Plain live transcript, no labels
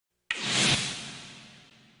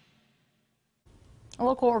A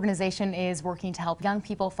local organization is working to help young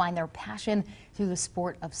people find their passion through the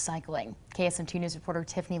sport of cycling. KSNT News reporter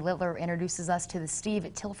Tiffany Littler introduces us to the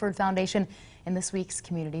Steve Tilford Foundation in this week's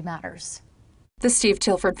Community Matters. The Steve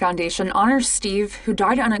Tilford Foundation honors Steve, who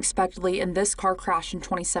died unexpectedly in this car crash in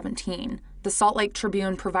 2017. The Salt Lake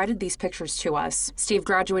Tribune provided these pictures to us. Steve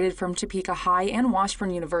graduated from Topeka High and Washburn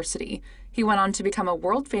University. He went on to become a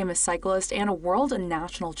world-famous cyclist and a world and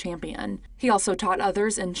national champion. He also taught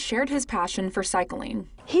others and shared his passion for cycling.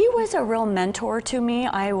 He was a real mentor to me.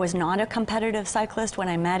 I was not a competitive cyclist when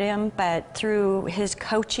I met him, but through his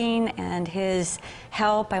coaching and his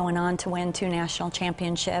help, I went on to win 2 national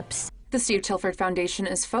championships. The Steve Tilford Foundation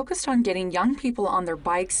is focused on getting young people on their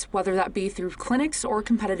bikes, whether that be through clinics or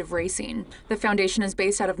competitive racing. The foundation is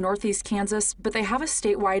based out of Northeast Kansas, but they have a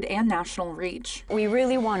statewide and national reach. We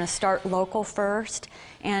really want to start local first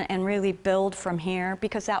and really build from here,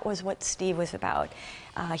 because that was what Steve was about.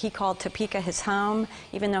 He called Topeka his home.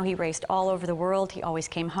 Even though he raced all over the world, he always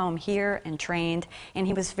came home here and trained, and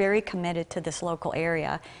he was very committed to this local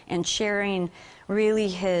area and sharing really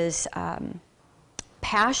his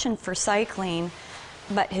passion for cycling,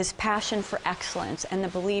 but his passion for excellence and the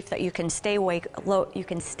belief that you can stay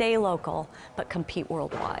local but compete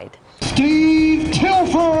worldwide. Steve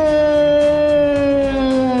Tilford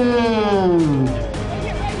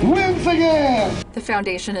wins again! The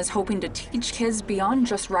foundation is hoping to teach kids beyond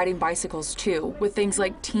just riding bicycles too, with things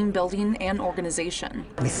like team building and organization.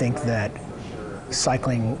 We think that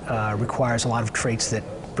cycling requires a lot of traits that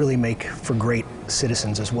really make for great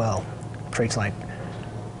citizens as well. Traits like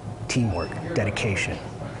teamwork, dedication,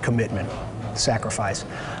 commitment, sacrifice.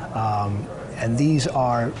 And these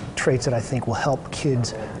are traits that I think will help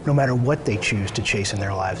kids no matter what they choose to chase in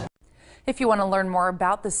their lives. If you want to learn more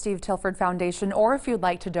about the Steve Tilford Foundation, or if you'd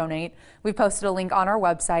like to donate, we posted a link on our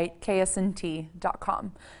website,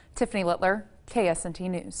 ksnt.com. Tiffany Littler, KSNT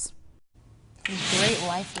News. Great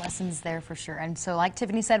life lessons there for sure. And so like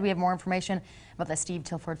Tiffany said, we have more information about the Steve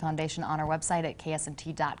Tilford Foundation on our website at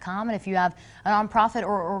ksnt.com. And if you have a nonprofit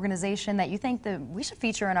or organization that you think that we should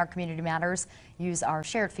feature in our Community Matters, use our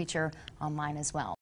shared feature online as well.